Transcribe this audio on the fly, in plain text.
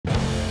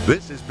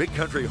This is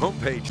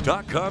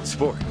BigCountryHomepage.com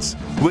Sports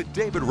with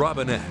David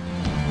Robinette.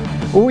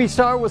 We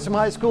start with some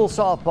high school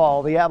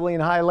softball. The Abilene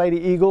High Lady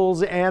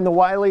Eagles and the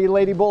Wylie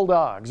Lady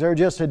Bulldogs are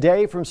just a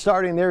day from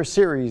starting their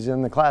series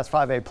in the Class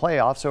 5A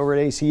playoffs over at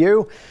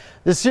ACU.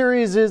 The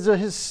series is a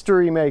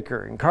history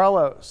maker, and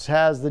Carlos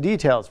has the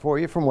details for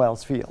you from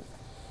Wells Field.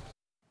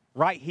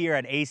 Right here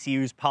at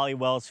ACU's Polly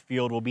Wells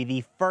Field will be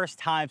the first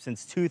time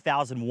since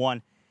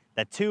 2001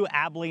 that two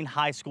Abilene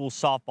High School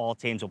softball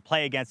teams will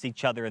play against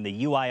each other in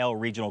the UIL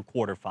Regional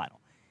Quarterfinal.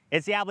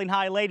 It's the Abilene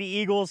High Lady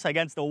Eagles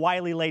against the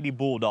Wylie Lady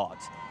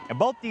Bulldogs. And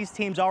both these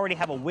teams already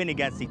have a win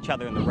against each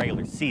other in the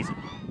regular season.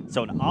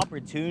 So an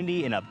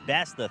opportunity in a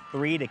best of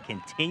three to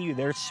continue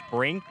their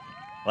spring,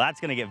 well,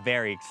 that's going to get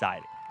very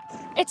exciting.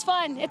 It's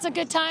fun. It's a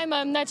good time.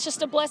 That's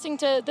just a blessing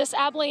to this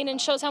Abilene and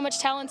shows how much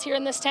talent's here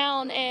in this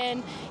town.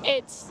 And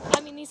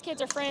these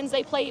kids are friends.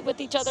 They play with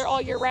each other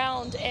all year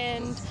round.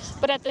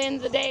 But at the end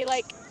of the day,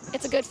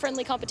 it's a good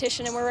friendly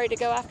competition and we're ready to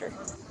go after.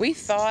 We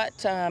thought,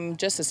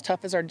 just as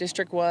tough as our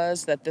district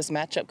was, that this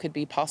matchup could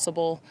be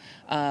possible.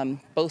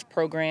 Both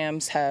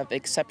programs have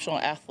exceptional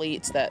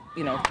athletes that,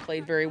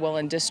 played very well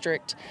in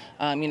district.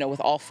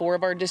 With all four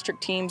of our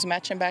district teams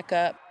matching back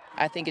up,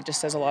 I think it just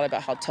says a lot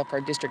about how tough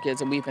our district is,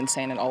 and we've been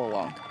saying it all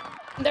along.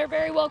 They're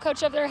very well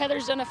coached up there.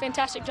 Heather's done a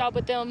fantastic job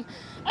with them.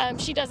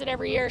 She does it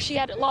every year. She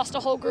had lost a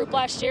whole group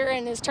last year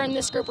and has turned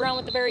this group around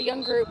with a very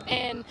young group,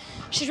 and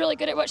she's really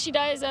good at what she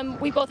does.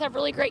 We both have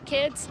really great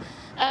kids.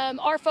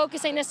 Our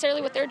focus ain't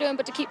necessarily what they're doing,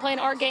 but to keep playing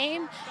our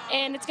game,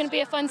 and it's going to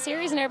be a fun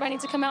series, and everybody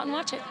needs to come out and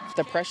watch it.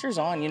 The pressure's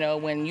on.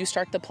 When you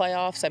start the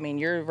playoffs,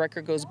 your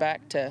record goes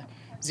back to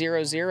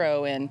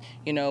 0-0,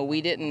 and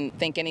we didn't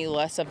think any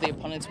less of the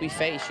opponents we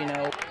face.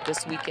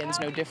 This weekend's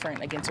no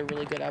different against a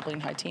really good Abilene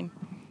High team.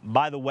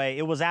 By the way,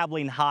 it was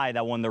Abilene High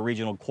that won the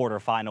regional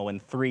quarterfinal in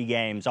 3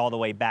 games all the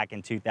way back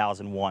in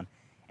 2001.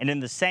 And in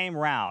the same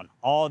round,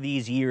 all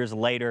these years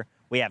later,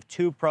 we have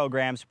 2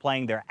 programs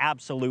playing their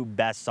absolute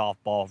best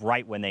softball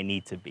right when they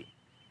need to be.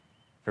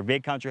 For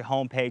Big Country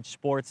Homepage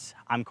Sports,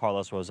 I'm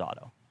Carlos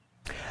Rosado.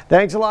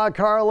 Thanks a lot,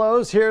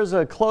 Carlos. Here's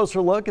a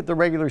closer look at the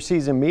regular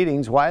season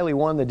meetings. Wylie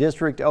won the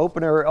district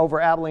opener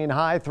over Abilene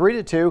High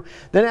 3-2.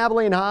 Then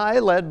Abilene High,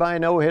 led by a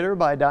no-hitter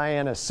by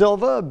Diana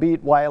Silva,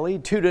 beat Wylie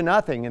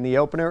 2-0 in the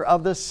opener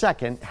of the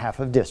second half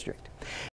of district.